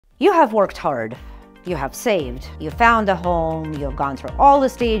You have worked hard. You have saved. You found a home. You've gone through all the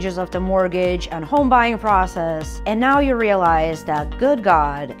stages of the mortgage and home buying process. And now you realize that, good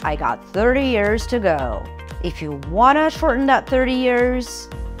God, I got 30 years to go. If you want to shorten that 30 years,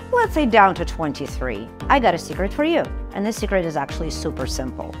 let's say down to 23, I got a secret for you. And this secret is actually super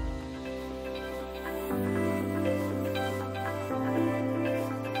simple.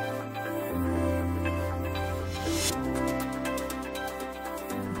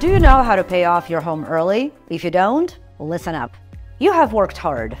 Do you know how to pay off your home early? If you don't, listen up. You have worked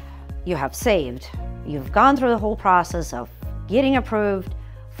hard. You have saved. You've gone through the whole process of getting approved,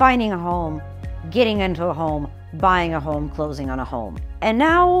 finding a home, getting into a home, buying a home, closing on a home. And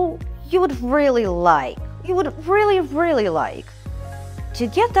now you would really like to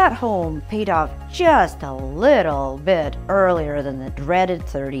get that home paid off just a little bit earlier than the dreaded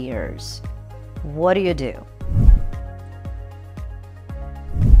 30 years. What do?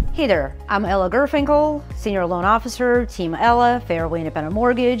 Hey there, I'm Ella Gurfinkel, Senior Loan Officer, Team Ella, Fairway Independent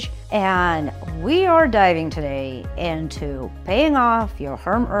Mortgage, and we are diving today into paying off your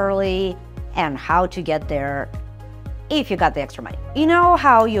home early and how to get there if you got the extra money. You know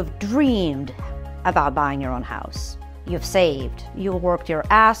how you've dreamed about buying your own house. You've saved, you worked your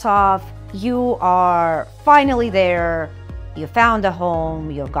ass off, you are finally there. You found a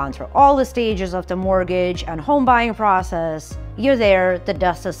home, you've gone through all the stages of the mortgage and home buying process. You're there, the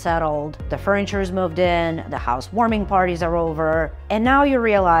dust is settled, the furniture's moved in, the housewarming parties are over, and now you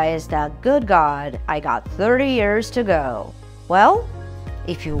realize that, good God, I got 30 years to go. Well,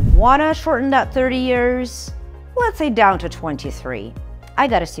 if you want to shorten that 30 years, let's say down to 23, I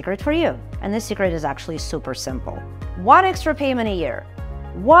got a secret for you. And this secret is actually super simple. One extra payment a year.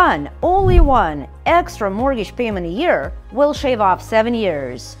 Only one extra mortgage payment a year will shave off 7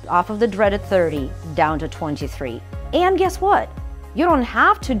 years off of the dreaded 30 down to 23. And guess what? You don't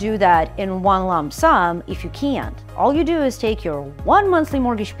have to do that in one lump sum if you can't. All you do is take your one monthly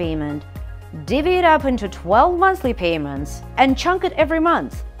mortgage payment, divvy it up into 12 monthly payments, and chunk it every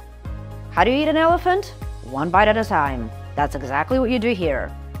month. How do you eat an elephant? One bite at a time. That's exactly what you do here.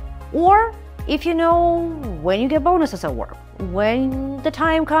 Or if you know when you get bonuses at work, when the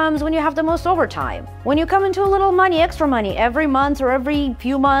time comes when you have the most overtime, when you come into a little money, extra money every month or every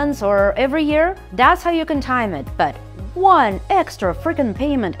few months or every year, that's how you can time it. But one extra freaking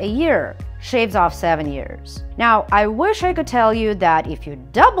payment a year shaves off 7 years. Now, I wish I could tell you that if you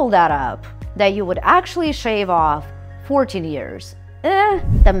double that up, that you would actually shave off 14 years.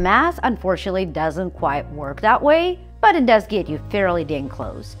 The math unfortunately doesn't quite work that way, but it does get you fairly dang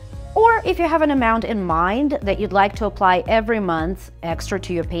close. Or if you have an amount in mind that you'd like to apply every month extra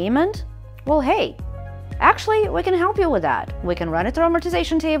to your payment, well, hey, actually, we can help you with that. We can run it through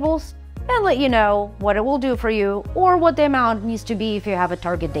amortization tables and let you know what it will do for you or what the amount needs to be if you have a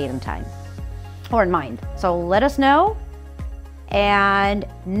target date and time or in mind. So let us know. And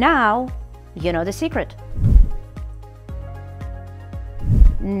now you know the secret.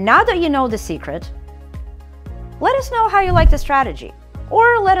 Now that you know the secret, let us know how you like the strategy.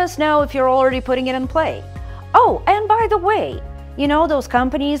 Or let us know if you're already putting it in play. Oh, and by the way, you know those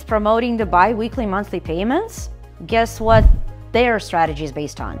companies promoting the bi-weekly monthly payments? Guess what their strategy is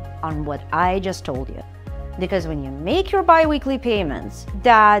based on? On what I just told you. Because when you make your bi-weekly payments,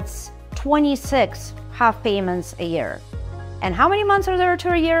 that's 26 half payments a year. And how many months are there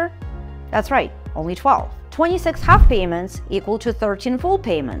to a year? That's right, only 12. 26 half payments equal to 13 full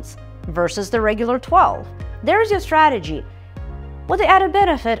payments versus the regular 12. There's your strategy, with the added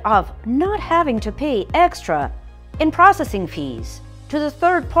benefit of not having to pay extra in processing fees to the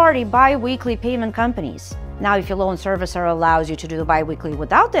third-party bi-weekly payment companies. Now, if your loan servicer allows you to do the bi-weekly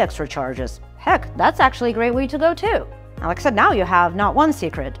without the extra charges, heck, that's actually a great way to go too. Now, like I said, now you have not one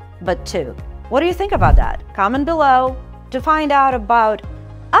secret, but two. What do you think about that? Comment below to find out about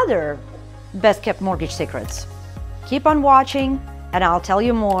other best-kept mortgage secrets. Keep on watching, and I'll tell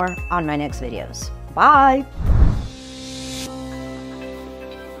you more on my next videos. Bye!